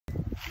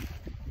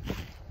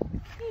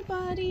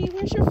buddy.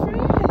 Where's your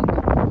friend?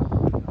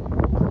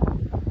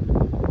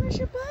 Where's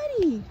your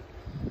buddy?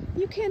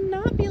 You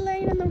cannot be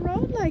laying in the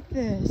road like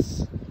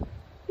this.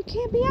 You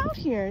can't be out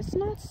here. It's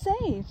not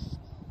safe.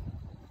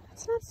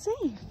 It's not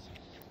safe.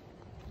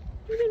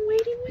 You've been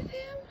waiting with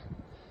him?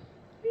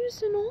 You're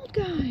just an old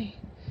guy.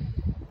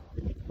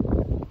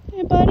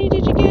 Hey, buddy,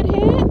 did you get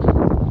hit?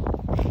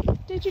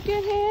 Did you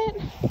get hit?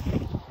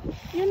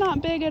 You're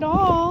not big at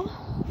all.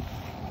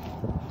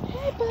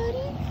 Hey,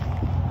 buddy.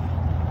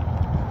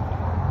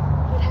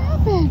 What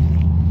happened?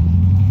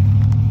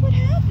 What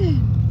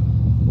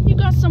happened? You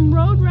got some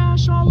road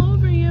rash all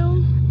over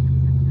you.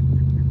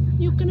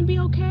 You gonna be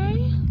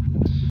okay?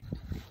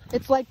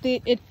 It's like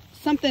it's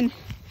something.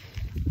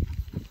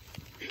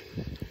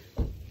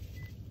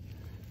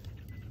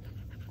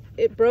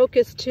 It broke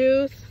his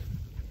tooth.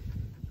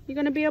 You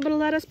gonna be able to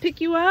let us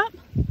pick you up?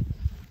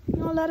 You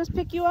gonna let us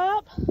pick you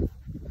up?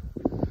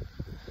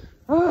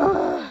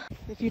 Ugh.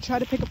 If you try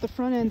to pick up the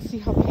front end, see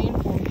how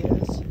painful he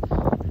is.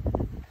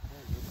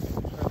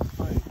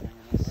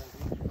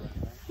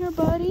 Here,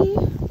 buddy.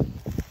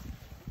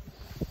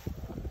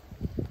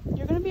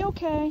 You're gonna be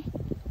okay.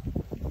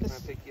 Can I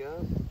pick you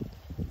up?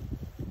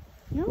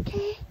 You're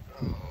okay.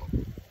 Oh.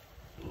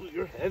 Ooh,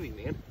 you're heavy,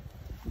 man.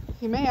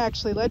 He may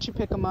actually let you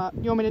pick him up.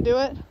 You want me to do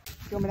it? Do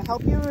you want me to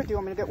help you, or do you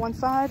want me to get one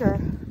side, or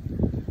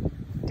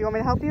do you want me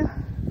to help you? I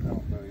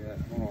don't know yet.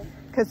 Hold on.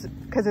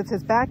 Because it's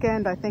his back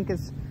end, I think,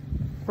 is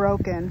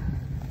broken.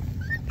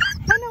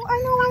 I know,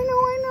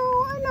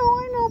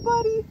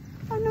 buddy.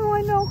 I know.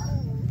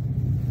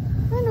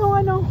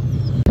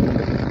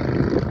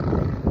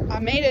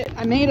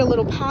 I made a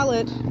little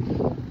pallet.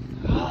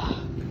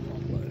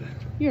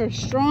 You're a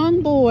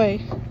strong boy.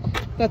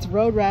 That's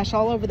road rash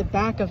all over the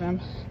back of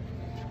him.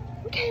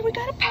 Okay, we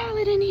got a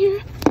pallet in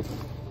here.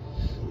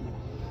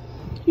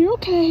 You're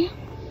okay.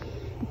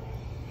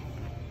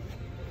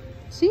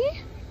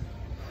 See?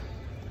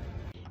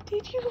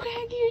 Did you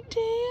wag your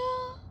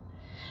tail?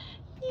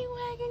 You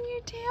wagging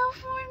your tail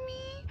for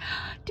me?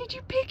 Did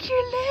you pick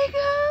your leg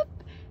up?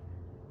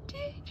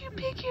 Did you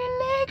pick your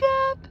leg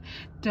up?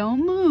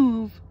 Don't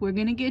move. We're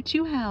gonna get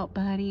you help,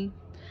 buddy.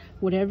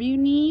 Whatever you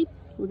need,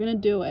 we're gonna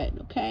do it,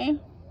 okay?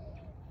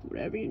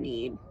 Whatever you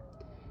need.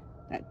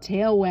 That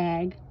tail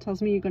wag tells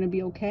me you're gonna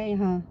be okay,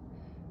 huh?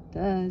 It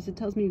does. It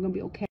tells me you're gonna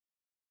be okay.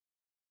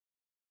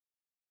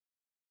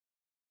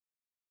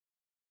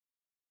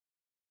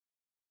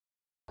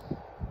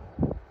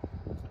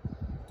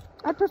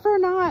 I'd prefer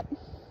not.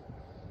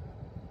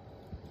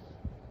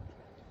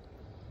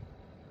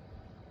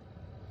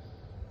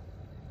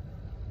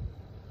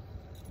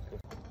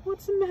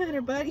 What's the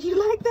matter, buddy? You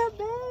like that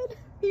bed?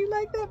 You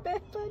like that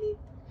bed, buddy?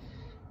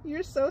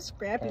 You're so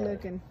scrappy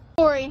looking.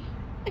 Corey.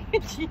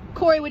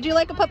 Corey, would you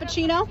like a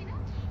puppuccino?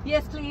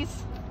 Yes,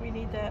 please. We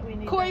need that. We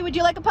need Corey, that. would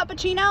you like a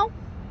puppuccino?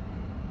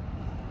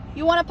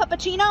 You want a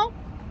puppuccino?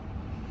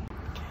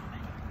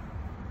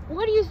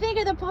 What do you think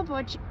of the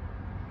puppuccino?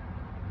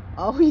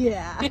 Oh,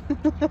 yeah.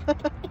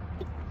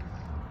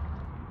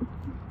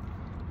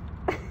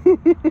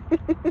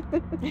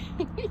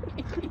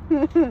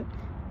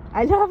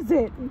 I loves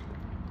it.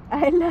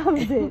 I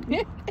loves it.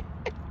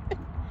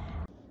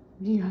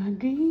 You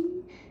hungry?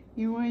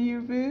 You want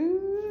your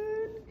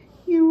food?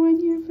 You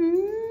want your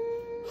food?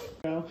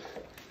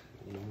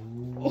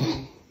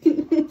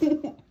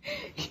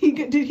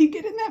 Did he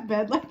get in that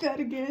bed like that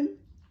again?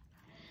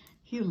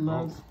 He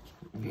loves.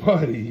 Oh,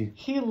 buddy.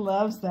 He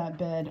loves that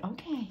bed.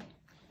 Okay.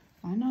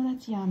 I know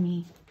that's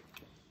yummy.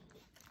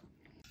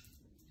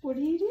 What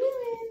are you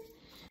doing?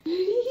 What are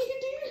you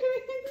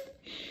doing?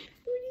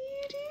 What are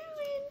you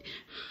doing?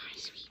 Oh,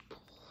 sweet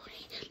boy.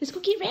 Let's go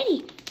get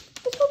ready.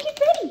 Let's go get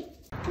ready.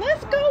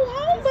 Let's go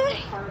home,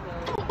 buddy.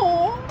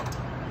 Oh,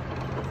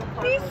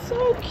 he's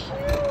so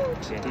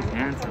cute. Yeah, he's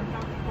handsome.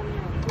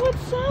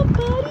 What's up,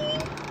 buddy?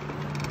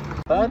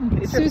 Bud,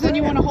 Susan,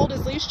 you want to hold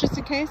his leash just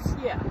in case?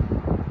 Yeah.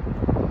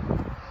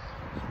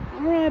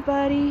 All right,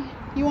 buddy.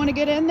 You want to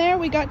get in there?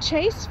 We got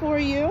Chase for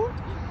you.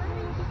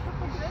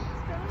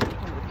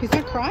 He's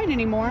not crying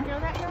anymore.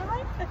 You're not your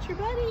life. That's your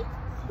buddy.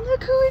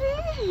 Look who it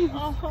is.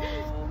 Oh,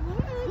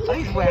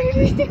 He's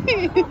wagging.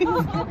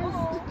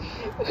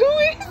 Who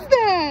is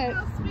that?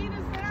 how sweet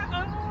is that? Oh,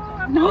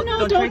 I'm No, don't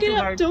don't try get too up.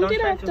 hard. Don't Don't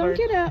get try up. too Don't hard.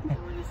 get up. I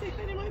want to say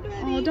hi to my buddy.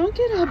 Oh, don't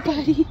get up,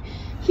 buddy.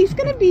 He's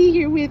gonna be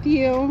here with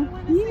you. I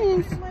want to say hi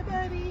Yes. to my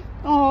buddy.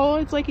 Oh,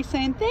 it's like he's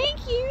saying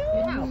thank you.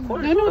 Yeah, of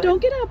course, No, bud. don't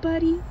get up,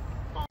 buddy.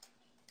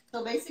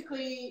 So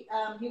basically,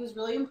 he was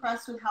really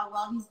impressed with how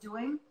well he's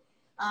doing.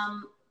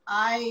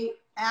 I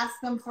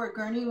asked them for a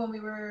gurney when we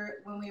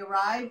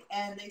arrived,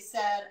 and they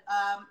said,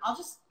 I'll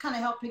just kind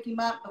of help pick him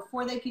up.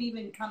 Before they could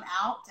even come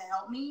out to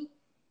help me,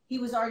 he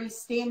was already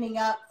standing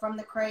up from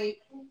the crate,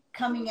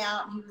 coming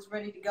out, and he was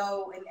ready to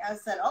go. And I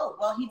said, oh,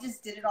 well, he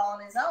just did it all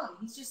on his own.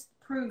 He just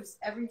proves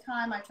every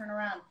time I turn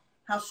around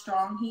how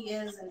strong he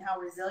is and how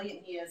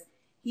resilient he is.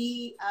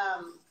 He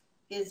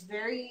is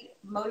very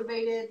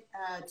motivated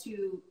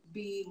to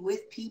be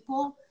with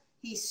people.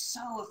 He's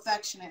so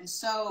affectionate and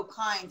so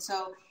kind.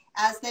 So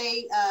as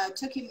they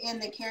took him in,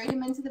 they carried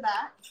him into the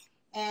back,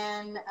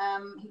 And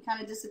he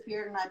kind of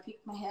disappeared, and I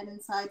peeked my head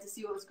inside to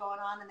see what was going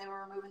on, and they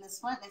were removing the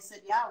splint. They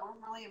said, yeah, we're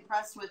really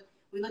impressed with,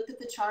 we looked at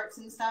the charts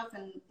and stuff,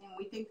 and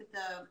we think that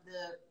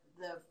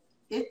the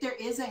if there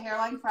is a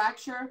hairline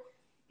fracture,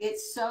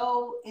 it's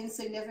so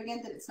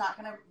insignificant that it's not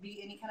going to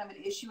be any kind of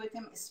an issue with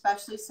him,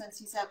 especially since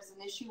he's having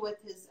an issue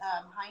with his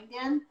hind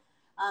end.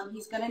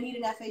 He's going to need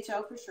an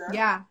FHO for sure.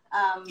 Yeah.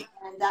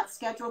 And that's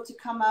scheduled to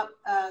come up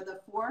the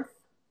 4th,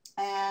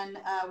 and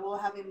we'll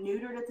have him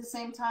neutered at the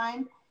same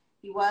time.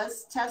 He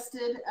was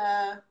tested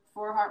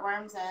for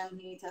heartworms, and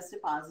he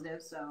tested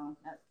positive, so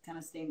that kind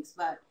of stinks.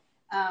 But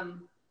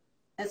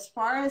as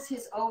far as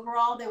his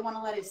overall, they want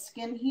to let his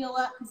skin heal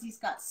up because he's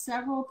got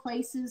several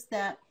places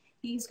that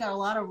he's got a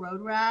lot of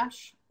road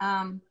rash.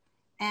 But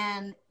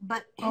his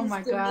Oh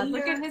my God,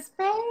 look at his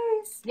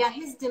face. Yeah,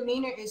 his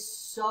demeanor is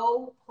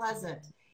so pleasant.